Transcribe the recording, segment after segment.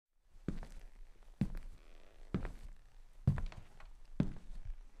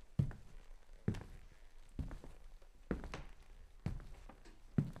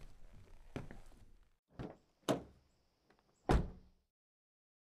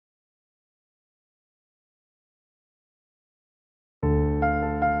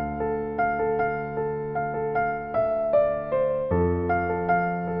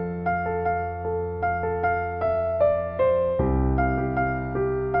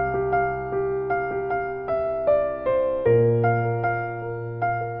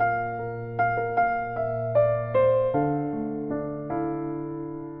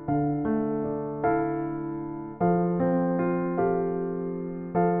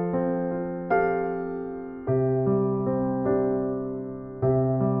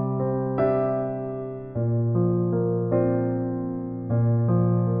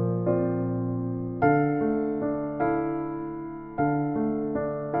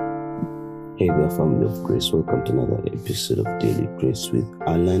Hey there, family of grace. Welcome to another episode of Daily Grace with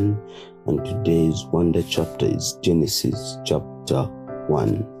Alan. And today's wonder chapter is Genesis chapter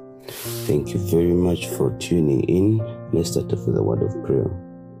 1. Thank you very much for tuning in. Let's start off with a word of prayer.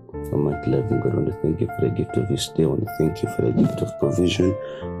 Almighty loving God, I want to thank you for the gift of this day. I want to thank you for the gift of provision.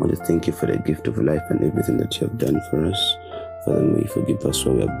 I want to thank you for the gift of life and everything that you have done for us. Father, may you forgive us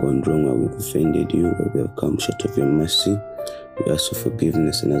where we have gone wrong, where we have offended you, where we have come short of your mercy. We ask for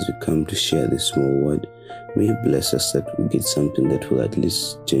forgiveness, and as we come to share this small word, may you bless us that we get something that will at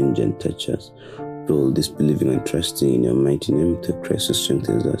least change and touch us. We all this believing and trusting in your mighty name, through Christ who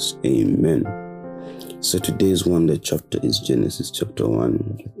strengthens us. Amen. So today's wonder chapter is Genesis chapter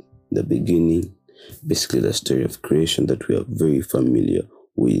 1, the beginning, basically the story of creation that we are very familiar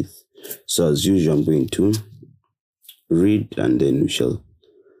with. So as usual, I'm going to read and then we shall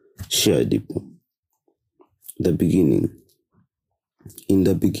share deeper. The beginning. In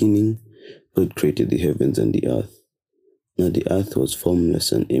the beginning, God created the heavens and the earth. Now the earth was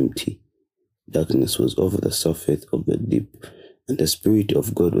formless and empty. Darkness was over the surface of the deep, and the Spirit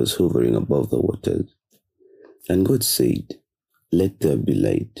of God was hovering above the waters. And God said, "Let there be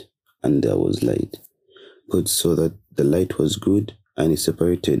light," and there was light. God saw that the light was good, and He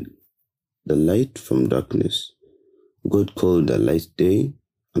separated the light from darkness. God called the light day,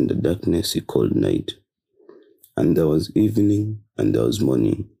 and the darkness He called night. And there was evening, and there was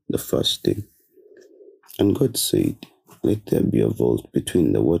morning, the first day. And God said, "Let there be a vault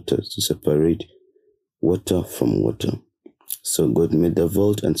between the waters to separate water from water." So God made the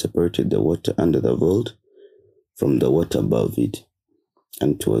vault and separated the water under the vault from the water above it.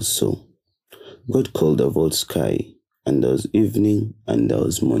 And it was so. God called the vault sky, and there was evening, and there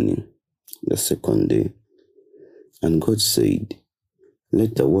was morning, the second day. And God said,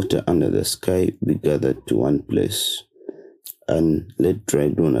 "Let the water under the sky be gathered to one place, and let dry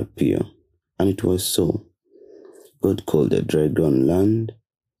ground appear." And it was so. God called the dry ground land,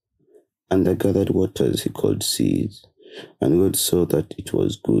 and the gathered waters He called seas. And God saw that it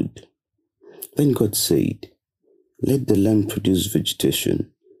was good. Then God said, "Let the land produce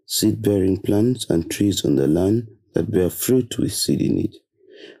vegetation, seed-bearing plants and trees on the land that bear fruit with seed in it,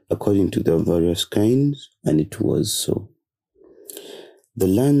 according to their various kinds." And it was so. The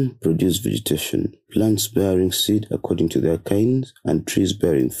land produced vegetation, plants bearing seed according to their kinds, and trees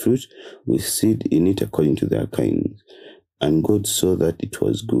bearing fruit with seed in it according to their kinds. And God saw that it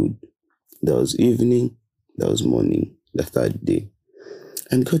was good. There was evening, there was morning, the third day.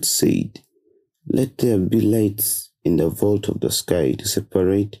 And God said, "Let there be lights in the vault of the sky to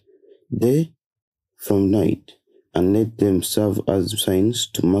separate day from night, and let them serve as signs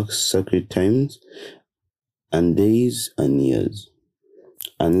to mark sacred times and days and years.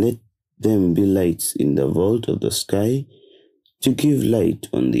 And let them be lights in the vault of the sky to give light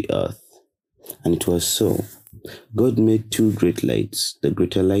on the earth." And it was so. God made two great lights, the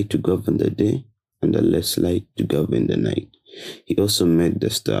greater light to govern the day, and the less light to govern the night. He also made the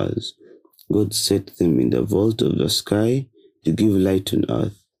stars. God set them in the vault of the sky to give light on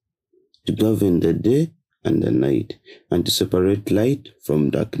earth, to govern the day and the night, and to separate light from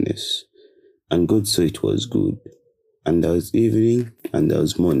darkness. And God saw it was good. And there was evening, and there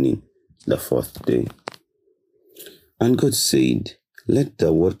was morning, the fourth day. And God said, "Let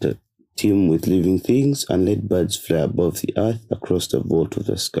the water teem with living things, and let birds fly above the earth across the vault of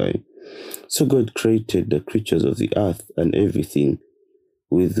the sky." So God created the creatures of the earth and everything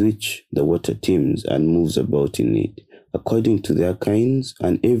with which the water teems and moves about in it, according to their kinds,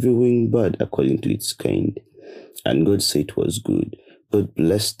 and every winged bird according to its kind. And God said it was good. God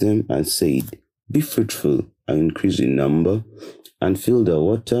blessed them and said, "Be fruitful and increase in number, and fill the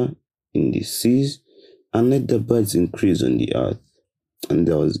water in the seas, and let the birds increase on the earth." And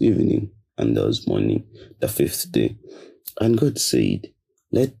there was evening, and there was morning, the fifth day. And God said,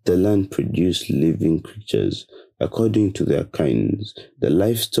 "Let the land produce living creatures according to their kinds, the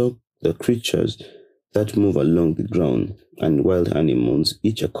livestock, the creatures that move along the ground, and wild animals,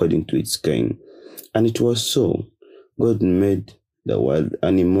 each according to its kind." And it was so. God made the wild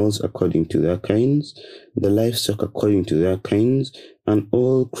animals according to their kinds, the livestock according to their kinds, and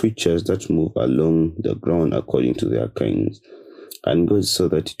all creatures that move along the ground according to their kinds. And God saw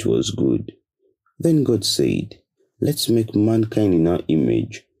that it was good. Then God said, "Let's make mankind in our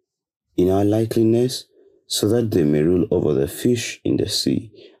image, in our likeness, so that they may rule over the fish in the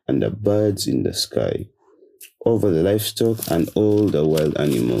sea, and the birds in the sky, over the livestock and all the wild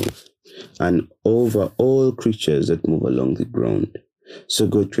animals, and over all creatures that move along the ground." So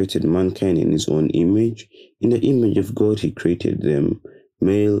God created mankind in His own image. In the image of God He created them.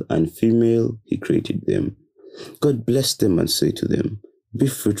 Male and female He created them. God blessed them and said to them, Be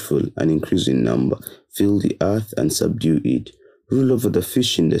fruitful and increase in number. Fill the earth and subdue it. Rule over the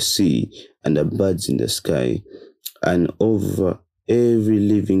fish in the sea and the birds in the sky, and over every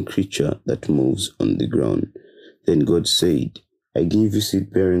living creature that moves on the ground. Then God said, I give you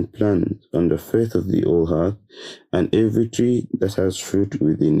seed-bearing plants on the face of the whole earth, and every tree that has fruit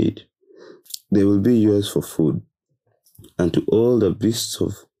within it. They will be yours for food. And to all the beasts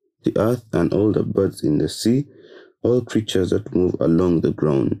of the earth and all the birds in the sea, all creatures that move along the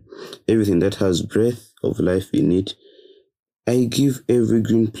ground, everything that has breath of life in it, I give every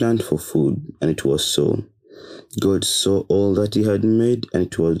green plant for food. And it was so. God saw all that he had made, and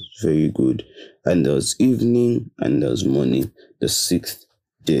it was very good. And there was evening, and there was morning, the sixth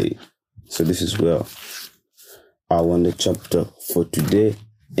day. So this is where our wonder chapter for today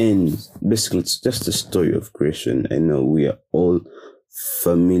ends. Basically, it's just the story of creation. I know we are all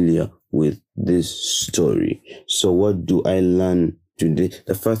familiar with this story. So what do I learn today?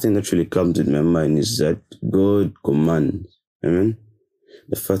 The first thing that really comes in my mind is that God commands. Amen.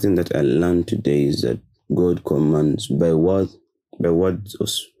 The first thing that I learned today is that God commands by the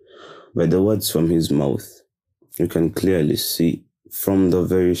words from his mouth. You can clearly see from the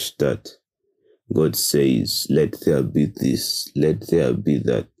very start, God says, let there be this, let there be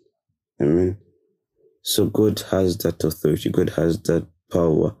that. Amen. So God has that authority, God has that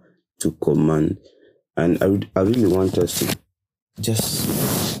power to command. And I really want us to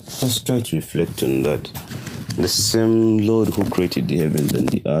just try to reflect on that. The same Lord who created the heavens and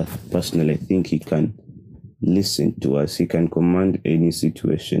the earth, personally, I think he can listen to us. He can command any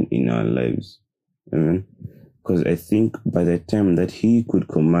situation in our lives. Amen. Because I think by the time that he could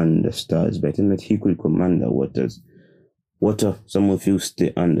command the stars, by the time that he could command the waters, water, some of you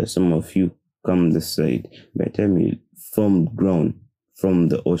stay under, some of you come this side. By the time he formed ground from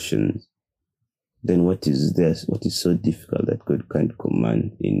the oceans, then what is there? What is so difficult that God can't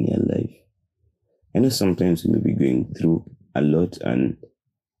command in your life? I know sometimes you may be going through a lot and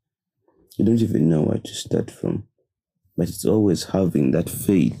you don't even know where to start from. But it's always having that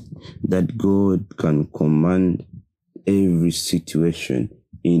faith that God can command every situation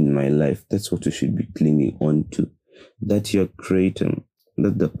in my life. That's what you should be clinging on to. That your creator,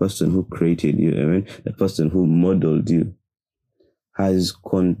 that the person who created you, the person who modeled you, has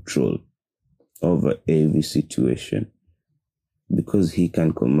control over every situation. Because he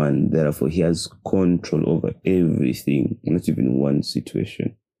can command, therefore he has control over everything, not even one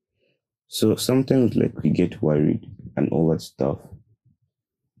situation. So sometimes we get worried and all that stuff.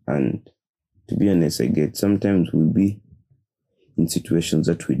 And to be honest, sometimes we'll be in situations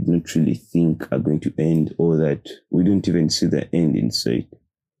that we don't really think are going to end, or that we don't even see the end in sight.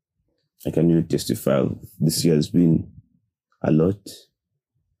 I can really testify this year has been a lot.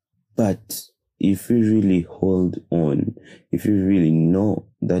 But if we really hold on, if you really know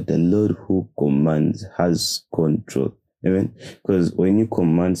that the Lord who commands has control, amen? Because when you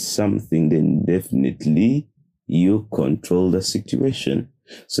command something, then definitely you control the situation.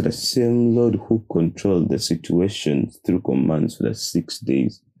 So the same Lord who controlled the situation through commands for the 6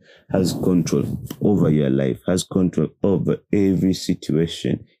 days has control over your life, has control over every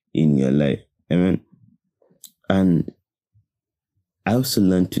situation in your life. Amen. And I also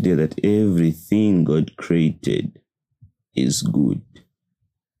learned today that everything God created is good.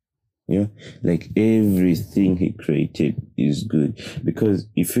 Yeah, everything he created is good. Because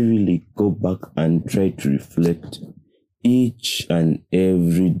if you really go back and try to reflect each and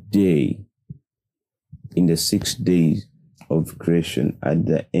every day in the 6 days of creation, at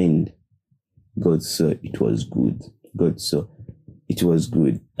the end, God saw it was good. God saw it was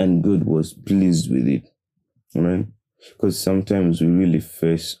good, and God was pleased with it. Amen. Because sometimes we really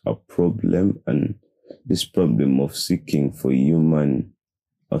face a problem, and this problem of seeking for human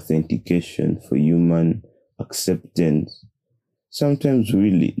authentication, for human acceptance, sometimes we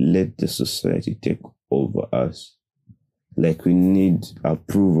really let the society take over us. We need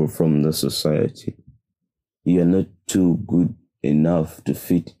approval from the society. You're not too good enough to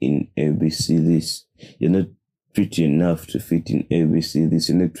fit in ABC this. You're not pretty enough to fit in ABC this.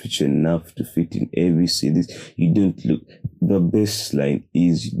 You're not rich enough to fit in ABC this. You don't look. The baseline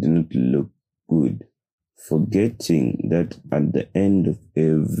is you do not look good. Forgetting that at the end of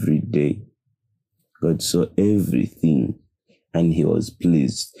every day, God saw everything and he was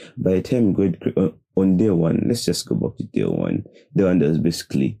pleased. By the time God on day one, let's just go back to day one. Day one, there was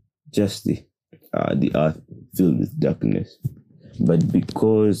basically just the earth filled with darkness. But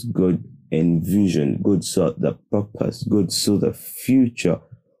because God envisioned, God saw the purpose, God saw the future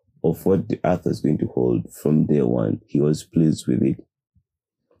of what the earth was going to hold from day one, he was pleased with it.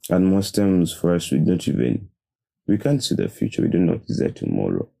 And most times for us, we don't even We can't see the future. We don't know what is there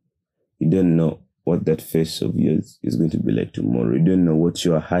tomorrow. You don't know what that face of yours is going to be like tomorrow. You don't know what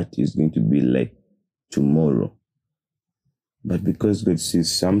your heart is going to be like tomorrow. But because God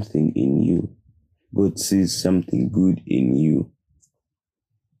sees something in you, God sees something good in you,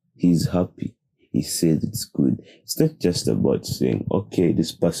 He's happy. He says it's good. It's not just about saying, okay,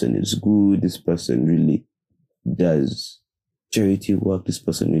 this person is good, this person really does charity work, this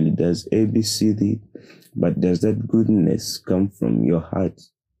person really does ABCD, but does that goodness come from your heart?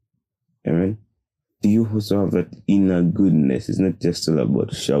 Amen. Do you also have that inner goodness? It's not just all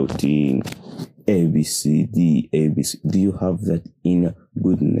about shouting ABCD, ABC. Do you have that inner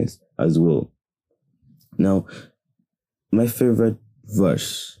goodness as well? Now, my favorite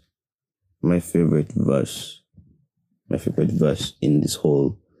verse in this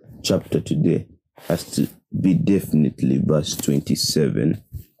whole chapter today has to be definitely verse 27.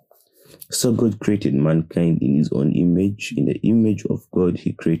 So God created mankind in His own image. In the image of God,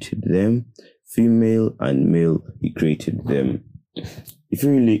 He created them. Female and male, He created them. If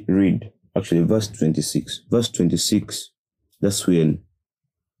you really read, actually, verse 26, that's when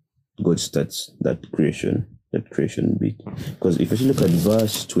God starts that creation bit. Because if you look at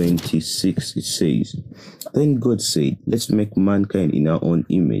verse 26, it says, then God said, let's make mankind in our own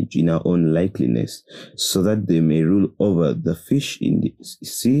image, in our own likeness, so that they may rule over the fish in the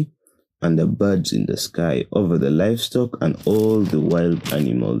sea and the birds in the sky, over the livestock and all the wild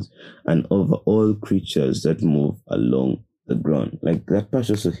animals, and over all creatures that move along the ground. Like, that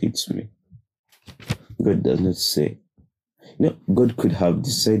part also hits me. God does not say, God could have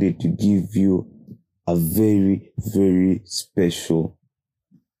decided to give you a very, very special.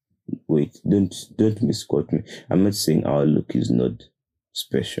 Wait, don't misquote me. I'm not saying our look is not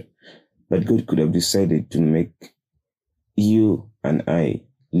special, but God could have decided to make you and I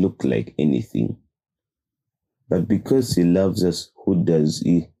look like anything. But because He loves us, who does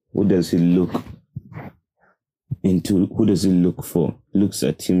He look into? Who does He look for? Looks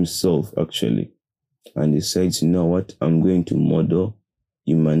at Himself, actually, and decides, you know what? I'm going to model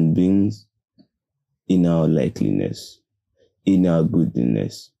human beings in our likeness, in our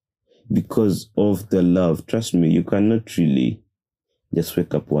goodness, because of the love. Trust me, you cannot really just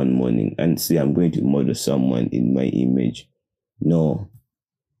wake up one morning and say, I'm going to model someone in my image. No.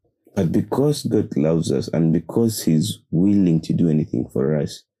 But because God loves us and because He's willing to do anything for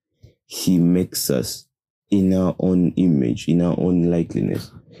us, He makes us in our own image, in our own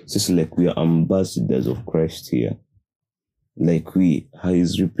likeness. It's just like we are ambassadors of Christ here. Like we are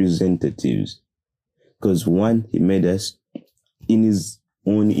His representatives. Because one, He made us in His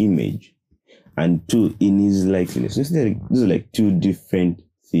own image, and two, in His likeness. These are like two different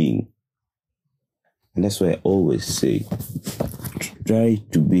things. And that's why I always say, try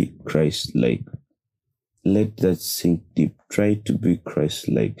to be Christ-like. Let that sink deep. Try to be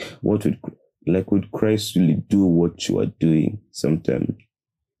Christ-like. Would Christ really do what you are doing sometimes?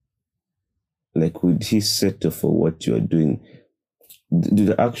 Like, would He settle for what you are doing? Do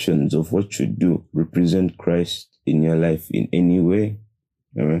the actions of what you do represent Christ in your life in any way?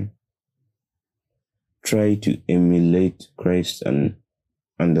 Amen. Try to emulate Christ and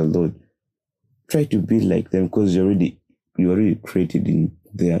the Lord. Try to be like them, because you're already created in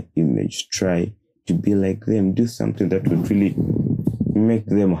their image. Try to be like them. Do something that would really make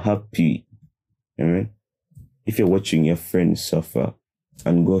them happy. Amen. If you're watching your friends suffer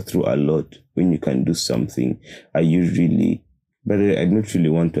and go through a lot when you can do something, are you really? By the way, I don't really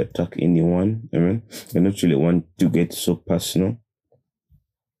want to attack anyone. Amen. I don't really want to get so personal.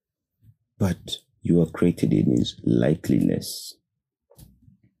 But you are created in His likeness.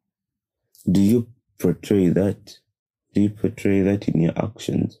 Do you portray that? Do you portray that in your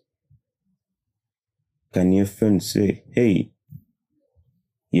actions? Can your friend say, hey,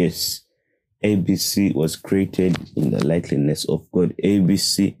 yes, ABC was created in the likeness of God.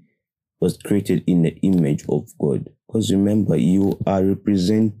 ABC was created in the image of God. Because remember, you are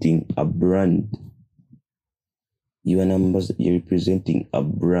representing a brand. You are an ambassador, you're representing a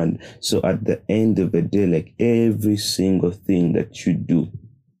brand. So at the end of the day, like, every single thing that you do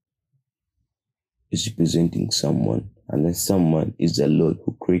is representing someone. And then someone is the Lord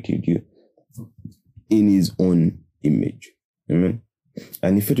who created you in His own image. Amen.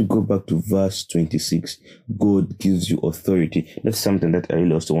 And if you go back to verse 26, God gives you authority. That's something that I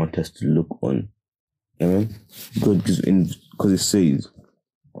really also want us to look on. Amen. God gives, because it says,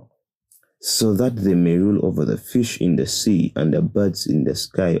 so that they may rule over the fish in the sea and the birds in the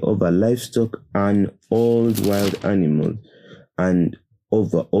sky, over livestock and all wild animals, and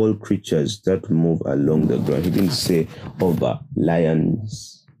over all creatures that move along the ground. He didn't say over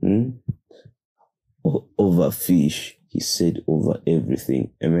lions. over fish. He said over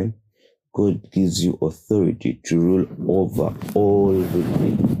everything. Amen. God gives you authority to rule over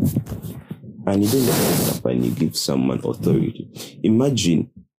everything. And you don't just wake up and you give someone authority. Imagine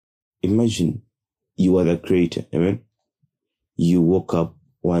you are the creator. Amen. You woke up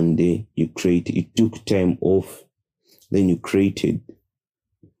one day, you took time off, then you created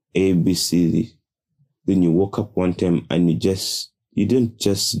A, B, C, D. Then you woke up one time and you don't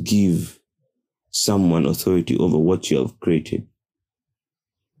just give someone authority over what you have created.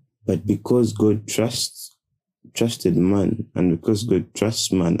 But because God trusted man, and because God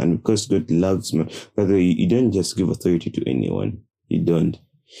trusts man, and because God loves man, by the way, you don't just give authority to anyone. You don't.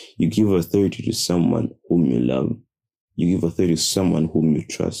 You give authority to someone whom you love. You give authority to someone whom you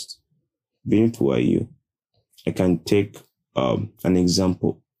trust. Benit, who are you? I can take an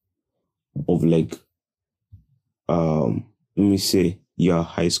example of let me say your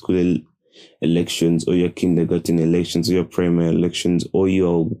high school elections, or your kindergarten elections, or your primary elections, or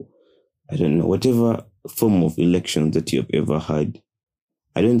your, I don't know, whatever form of elections that you've ever had.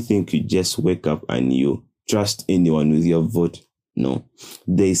 I don't think you just wake up and you trust anyone with your vote. No,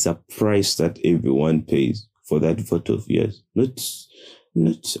 there is a price that everyone pays for that vote of yours.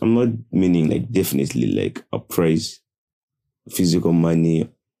 I'm not meaning definitely a price, physical money,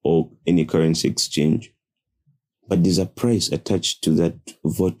 or any currency exchange. But there's a price attached to that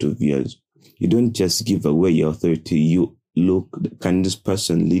vote of yours. You don't just give away your authority. You look, can this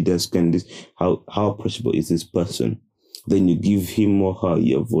person lead us? How approachable is this person? Then you give him or her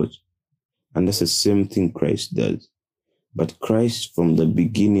your vote. And that's the same thing Christ does. But Christ, from the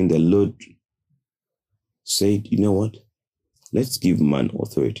beginning, the Lord said, you know what? Let's give man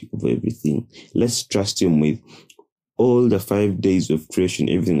authority over everything. Let's trust him with all the 5 days of creation,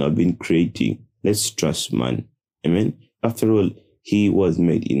 everything I've been creating. Let's trust man. Amen. After all, he was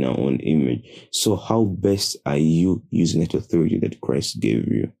made in our own image. So how best are you using that authority that Christ gave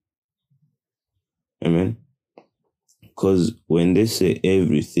you? Amen. Because when they say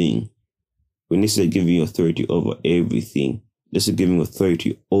everything, when they say giving you authority over everything, this is giving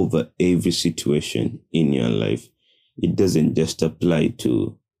authority over every situation in your life. It doesn't just apply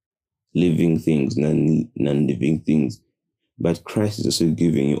to living things, non-living things. But Christ is also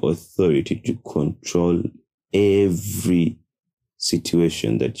giving you authority to control every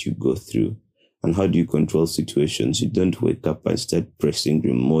situation that you go through. And how do you control situations? You don't wake up and start pressing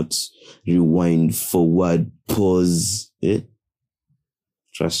remotes, rewind, forward, pause.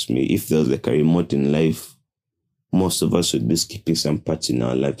 Trust me, if there was a remote in life, most of us would be skipping some parts in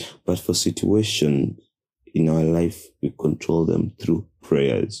our life. But for situations in our life, we control them through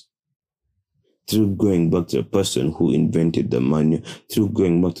prayers. Through going back to the person who invented the manual, through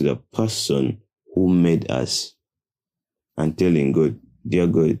going back to the person who made us, and telling God, dear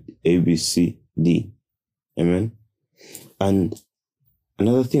God, A, B, C, D. Amen. And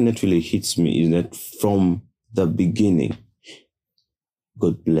another thing that really hits me is that from the beginning,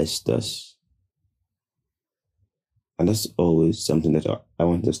 God blessed us. And that's always something that I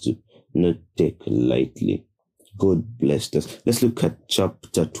want us to not take lightly. God blessed us. Let's look at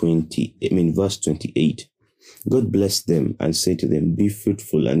verse 28. God blessed them and said to them, be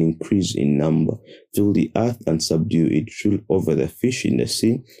fruitful and increase in number, fill the earth and subdue it, rule over the fish in the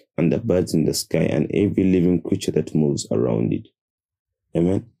sea and the birds in the sky and every living creature that moves around it.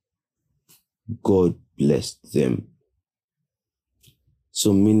 Amen. God blessed them.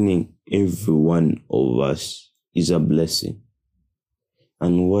 So meaning every one of us is a blessing.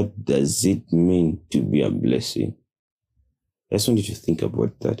 And what does it mean to be a blessing? I just want you to think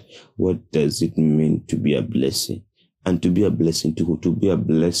about that. What does it mean to be a blessing? And to be a blessing to who? To be a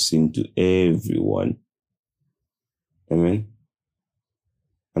blessing to everyone. Amen.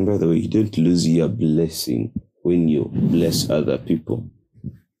 And by the way, you don't lose your blessing when you bless other people.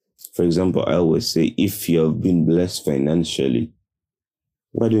 For example, I always say, if you have been blessed financially,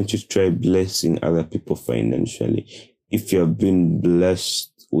 why don't you try blessing other people financially? If you have been blessed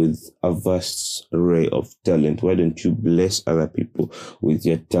with a vast array of talent, why don't you bless other people with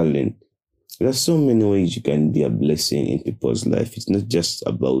your talent? There's so many ways you can be a blessing in people's life. It's not just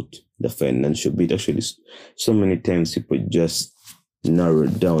about the financial bit. Actually, so many times people just narrow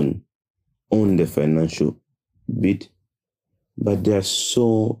down on the financial bit. But there are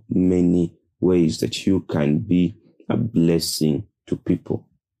so many ways that you can be a blessing to people.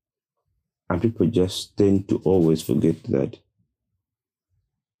 And people just tend to always forget that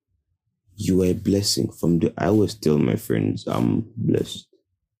you are a blessing. I always tell my friends, I'm blessed.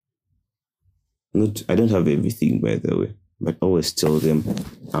 I don't have everything, by the way, but I always tell them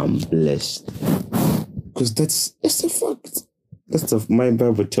I'm blessed. Because that's a fact. My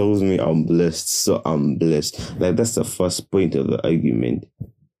Bible tells me I'm blessed, so I'm blessed. Like that's the first point of the argument.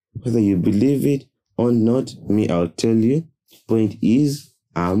 Whether you believe it or not, I'll tell you. Point is,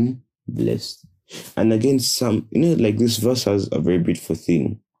 I'm blessed. And again, like this verse has a very beautiful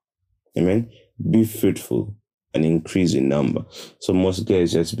thing. Amen. Be fruitful and increase in number. So most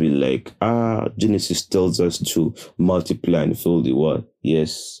guys just be like, Genesis tells us to multiply and fill the world.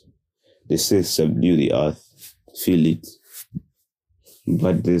 Yes. They say subdue the earth, fill it.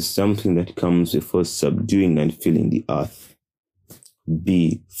 But there's something that comes before subduing and filling the earth.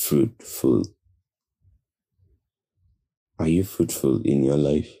 Be fruitful. Are you fruitful in your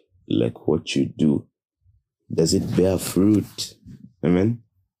life? Like what you do? Does it bear fruit? Amen?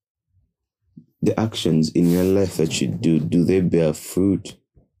 The actions in your life that you do they bear fruit?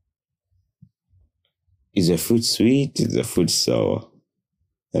 Is the fruit sweet? Is the fruit sour?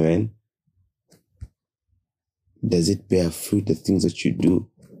 Amen? Does it bear fruit, the things that you do?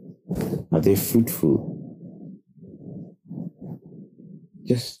 Are they fruitful?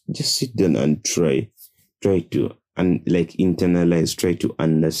 Just sit down and try to internalize, try to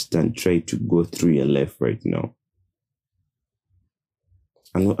understand, try to go through your life right now.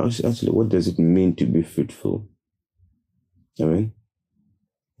 And actually, what does it mean to be fruitful? Amen?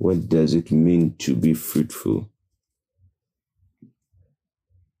 What does it mean to be fruitful?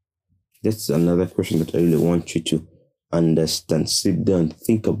 That's another question that I really want you to understand. Sit down,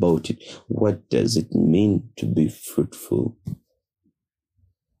 think about it. What does it mean to be fruitful?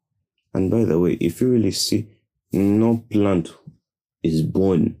 And by the way, if you really see, no plant is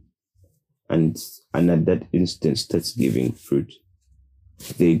born and at that instant starts giving fruit.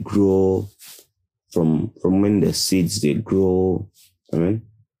 They grow from when the seeds they grow, amen.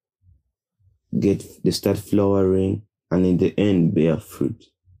 They start flowering and in the end bear fruit.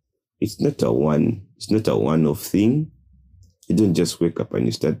 It's not a one-off thing. You don't just wake up and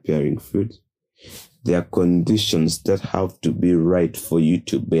you start bearing fruit. There are conditions that have to be right for you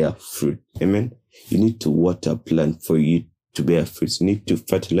to bear fruit. Amen. You need to water a plant for you to bear fruits. You need to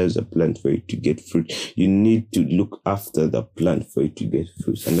fertilize a plant for you to get fruit. You need to look after the plant for you to get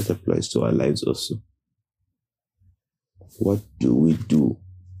fruits. And that applies to our lives also. What do we do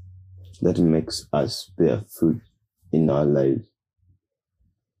that makes us bear fruit in our lives?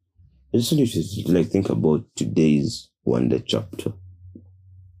 I just want you to think about today's wonder chapter.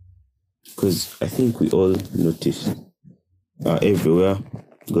 Because I think we all notice everywhere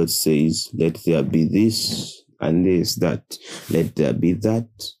God says, let there be this and there is that. Let there be that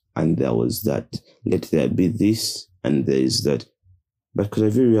and there was that. Let there be this and there is that. But could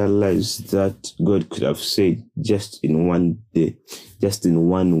have you realized that God could have said just in one day, just in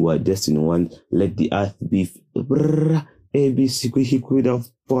one word, just in one, let the earth be ABC, he could have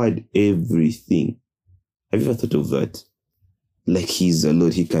poured everything. Have you ever thought of that? Like he's the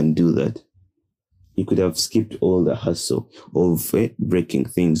Lord, he can do that. He could have skipped all the hassle of breaking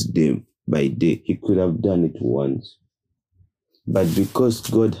things day by day. He could have done it once. But because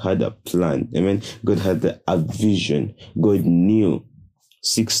God had a plan, amen, God had a vision, God knew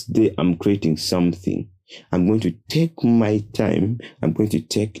 6th day I'm creating something. I'm going to take my time. I'm going to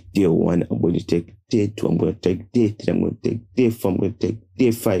take day 1. I'm going to take day 2. I'm going to take day 3. I'm going to take day 4. I'm going to take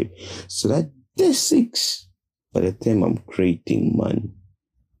day 5. So that day 6, by the time I'm creating man,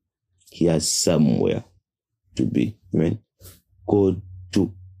 he has somewhere to be. Amen. God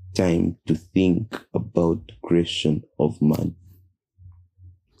took time to think about the creation of man.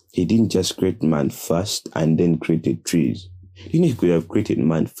 He didn't just create man first and then created trees. He could have created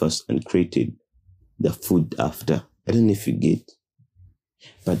man first and created the food after. I don't know if you get.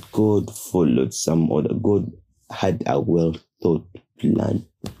 But God followed some order. God had a well thought plan.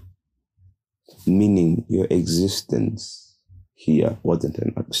 Meaning your existence here wasn't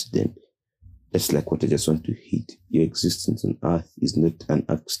an accident. That's like what I just want to hit. Your existence on earth is not an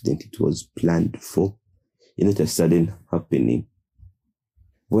accident. It was planned for. It's not a sudden happening.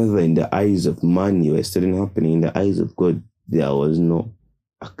 Whether in the eyes of man you were sudden happening, in the eyes of God, there was no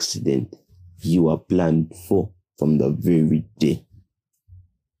accident. You were planned for from the very day.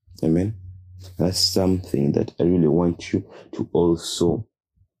 Amen. That's something that I really want you to also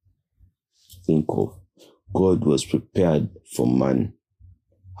think of. God was prepared for man.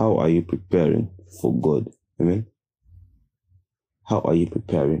 How are you preparing for God? Amen. How are you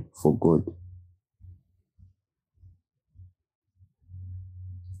preparing for God?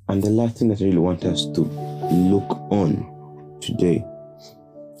 And the last thing that I really want us to look on today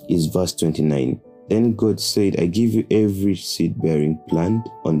is verse 29. Then God said, I give you every seed-bearing plant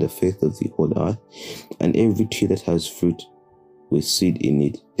on the face of the whole earth, and every tree that has fruit with seed in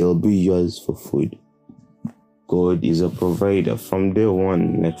it. They'll be yours for food. God is a provider from day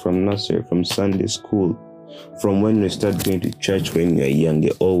one, like from nursery, from Sunday school, from when you start going to church when you're young. They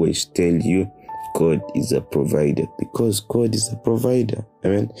always tell you God is a provider, because God is a provider.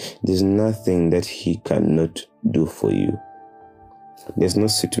 Amen. There's nothing that He cannot do for you. There's no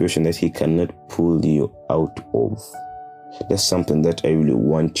situation that He cannot pull you out of. That's something that I really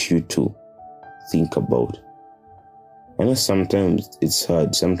want you to think about. I know sometimes it's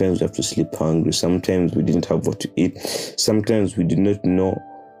hard. Sometimes we have to sleep hungry. Sometimes we didn't have what to eat. Sometimes we do not know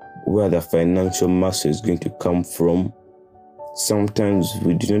where the financial master is going to come from. Sometimes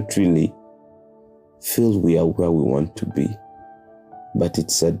we do not really feel we are where we want to be. But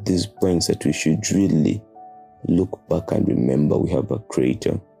it's at these points that we should really look back and remember we have a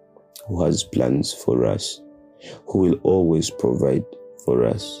Creator who has plans for us, who will always provide for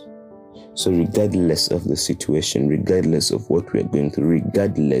us. So regardless of the situation, regardless of what we are going through,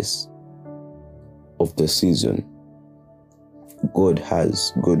 regardless of the season, God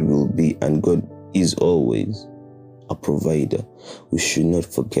has, God will be, and God is always a provider. We should not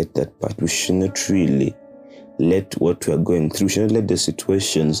forget that part. We should not really let what we are going through, we should not let the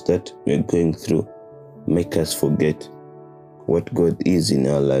situations that we are going through make us forget what God is in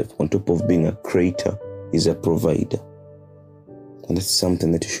our life. On top of being a creator, He's a provider. And that's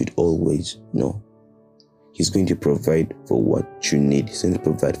something that you should always know. He's going to provide for what you need. He's going to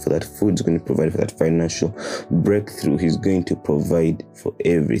provide for that food. He's going to provide for that financial breakthrough. He's going to provide for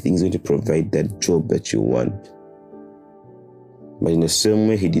everything. He's going to provide that job that you want. But in the same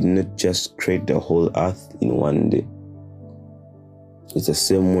way, He did not just create the whole earth in one day. It's the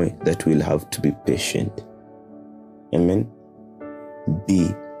same way that we'll have to be patient. Amen.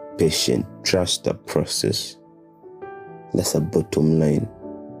 Be patient. Trust the process. That's a bottom line.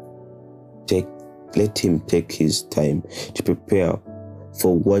 Let Him take His time to prepare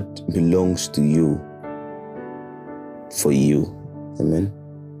for what belongs to you, for you. Amen.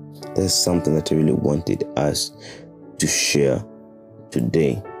 That's something that I really wanted us to share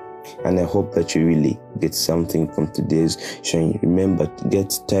today. And I hope that you really get something from today's sharing. Remember,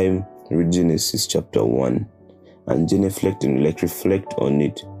 get time, read Genesis chapter 1 and reflect on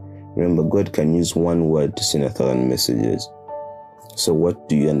it. Remember, God can use one word to send 1,000 messages. So what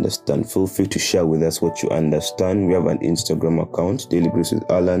do you understand? Feel free to share with us what you understand. We have an Instagram account, Daily Grace with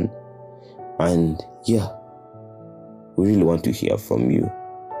Alan. And yeah, we really want to hear from you.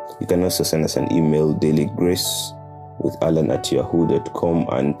 You can also send us an email, dailyggracewithalan@yahoo.com,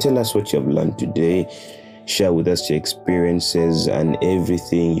 and tell us what you have learned today. Share with us your experiences and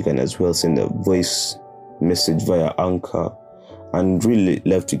everything. You can as well send a voice message via Anchor. And really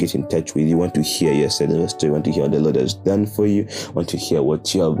love to get in touch with you. Want to hear your side of the story. Want to hear what the Lord has done for you. Want to hear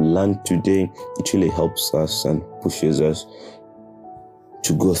what you have learned today. It really helps us and pushes us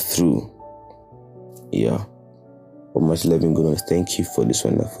to go through. Yeah. Almighty loving God, I want to thank you for this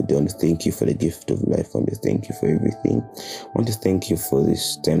wonderful day. I want to thank you for the gift of life. I want to thank you for everything. I want to thank you for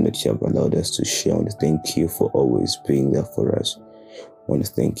this time that you have allowed us to share. I want to thank you for always being there for us. I want to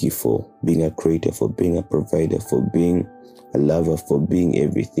thank you for being a creator, for being a provider, for being a lover, for being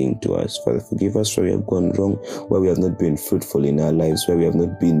everything to us. Father, forgive us where we have gone wrong, where we have not been fruitful in our lives, where we have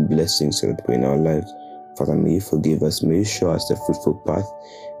not been blessings in our lives. Father, may you forgive us. May you show us the fruitful path.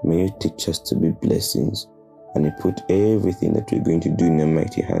 May you teach us to be blessings. And you put everything that we're going to do in your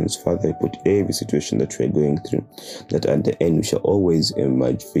mighty hands. Father, you put every situation that we're going through, that at the end we shall always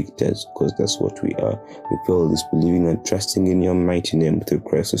emerge victors, because that's what we are. We pray all this believing and trusting in your mighty name through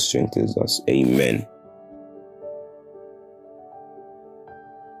Christ who strengthens us. Amen.